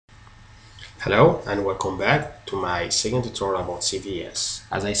Hello and welcome back to my second tutorial about CVS.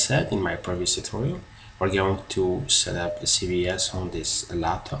 As I said in my previous tutorial, we're going to set up the CVS on this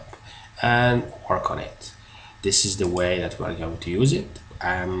laptop and work on it. This is the way that we're going to use it.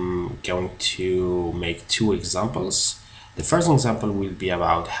 I'm going to make two examples. The first example will be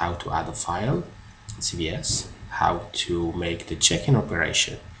about how to add a file in CVS, how to make the check-in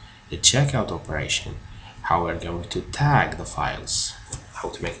operation, the checkout operation, how we're going to tag the files, how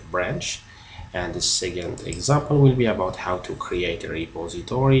to make a branch, and the second example will be about how to create a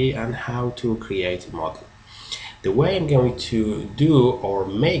repository and how to create a model. The way I'm going to do or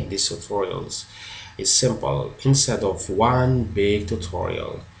make these tutorials is simple. Instead of one big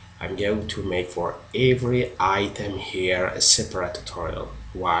tutorial, I'm going to make for every item here a separate tutorial.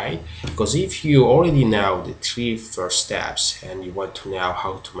 Why? Because if you already know the three first steps and you want to know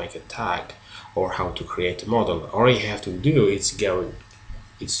how to make a tag or how to create a model, all you have to do is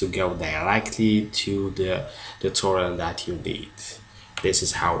to go directly to the tutorial that you need. This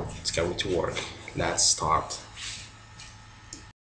is how it's going to work. Let's start.